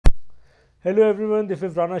Hello everyone, this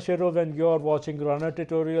is Rana Sherov and you're watching Rana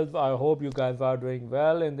tutorials. I hope you guys are doing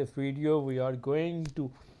well. In this video we are going to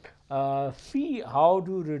see how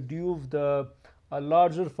to reduce a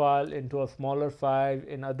larger file into a smaller file.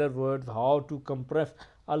 In other words, how to compress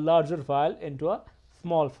a larger file into a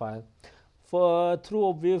small file. Through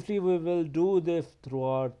obviously we will do this through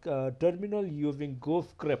our terminal using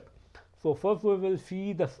GhostScript. So first we will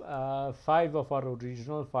see the size of our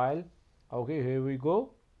original file. Okay, here we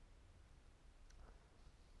go.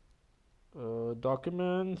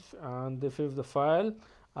 Documents, and this is the file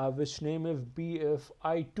which name is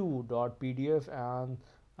bfi2.pdf, and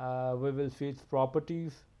we will see its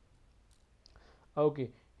properties.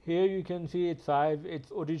 Okay, here you can see its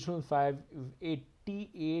original size is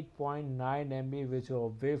 88.9 MB, which is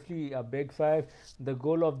obviously a big size. The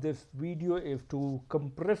goal of this video is to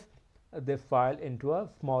compress this file into a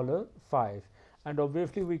smaller size, and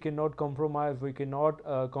obviously we cannot compromise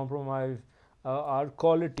our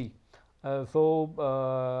quality. In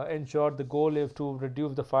short, the goal is to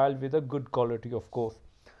reduce the file with a good quality, of course.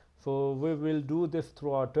 So we will do this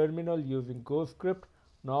through our terminal using GhostScript.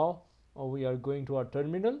 Now we are going to our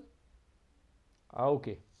terminal.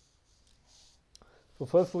 Okay. So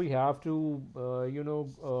first we have to,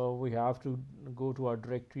 we have to go to our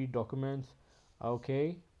directory documents.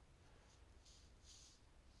 Okay.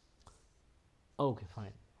 Okay,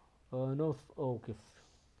 fine. No, okay.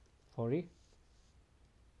 Sorry.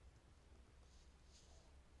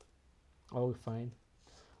 Oh, fine.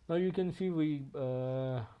 Now you can see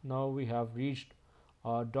now we have reached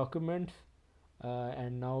our documents,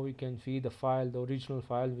 and now we can see the original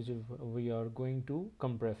file, which is we are going to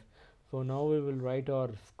compress. So now we will write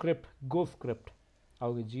our script, go script.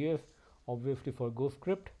 Okay, GS obviously for go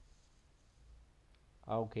script.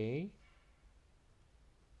 Okay.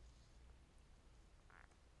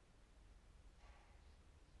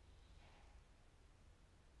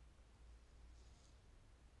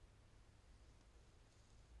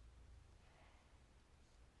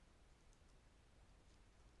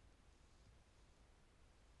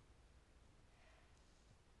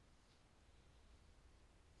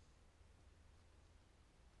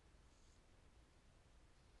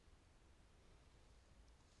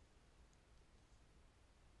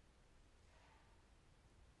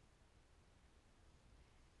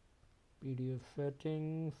 PDF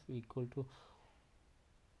settings equal to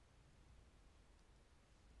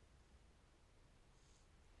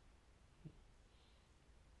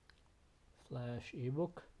slash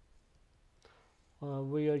ebook.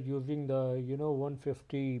 We are using the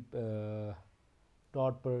 150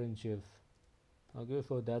 dot per inches. Okay,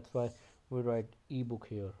 so that's why we write ebook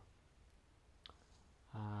here.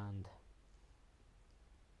 And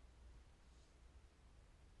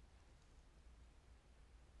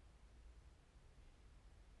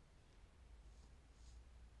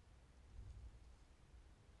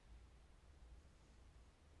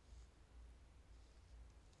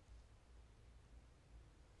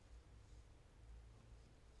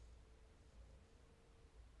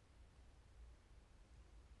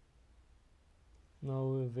now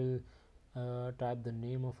we will type the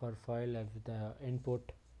name of our file as the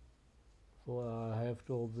input. So I have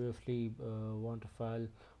to obviously want a file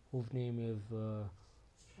whose name is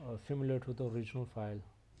similar to the original file.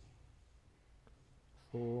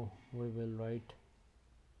 So we will write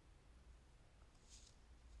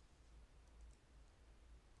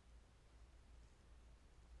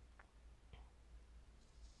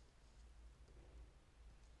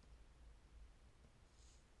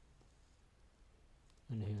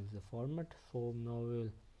and here's the format. So now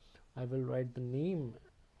I will write the name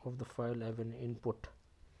of the file as an input,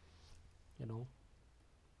 you know.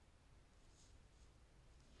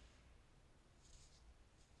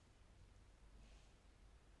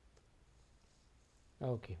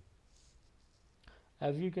 Okay,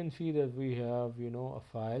 as you can see that we have a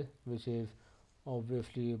file which is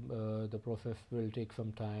obviously the process will take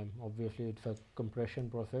some time. Obviously it's a compression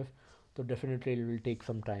process, so definitely it will take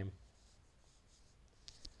some time.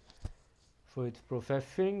 So it's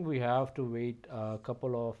processing. We have to wait a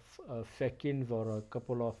couple of seconds or a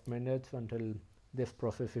couple of minutes until this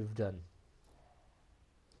process is done.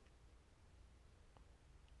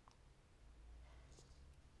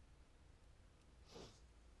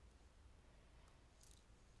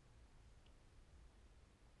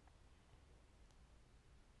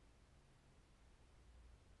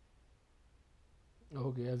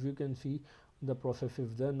 Okay, as you can see the process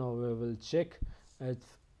is done. Now we will check its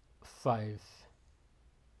size.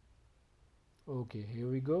 Okay, here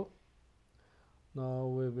we go. Now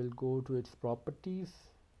we will go to its properties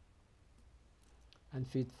and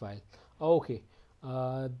see its file. Okay,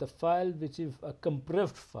 the file which is a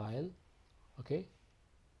compressed file, okay,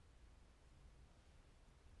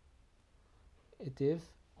 it is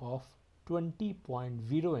of 20.0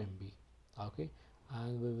 MB, okay,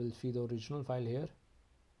 and we will see the original file here.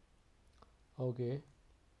 Okay,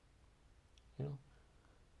 you know,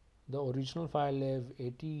 the original file is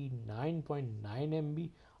 89.9 MB.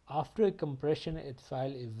 After compression, its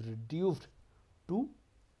file is reduced to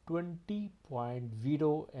 20.0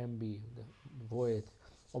 MB. Void.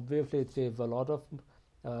 Obviously, it saves a lot of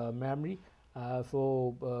memory.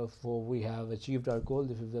 So we have achieved our goal.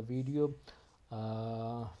 This is the video.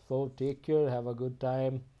 So take care. Have a good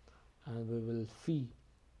time, and we will see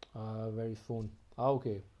very soon.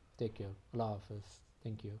 Okay. Take care. Allah Hafiz.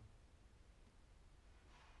 Thank you.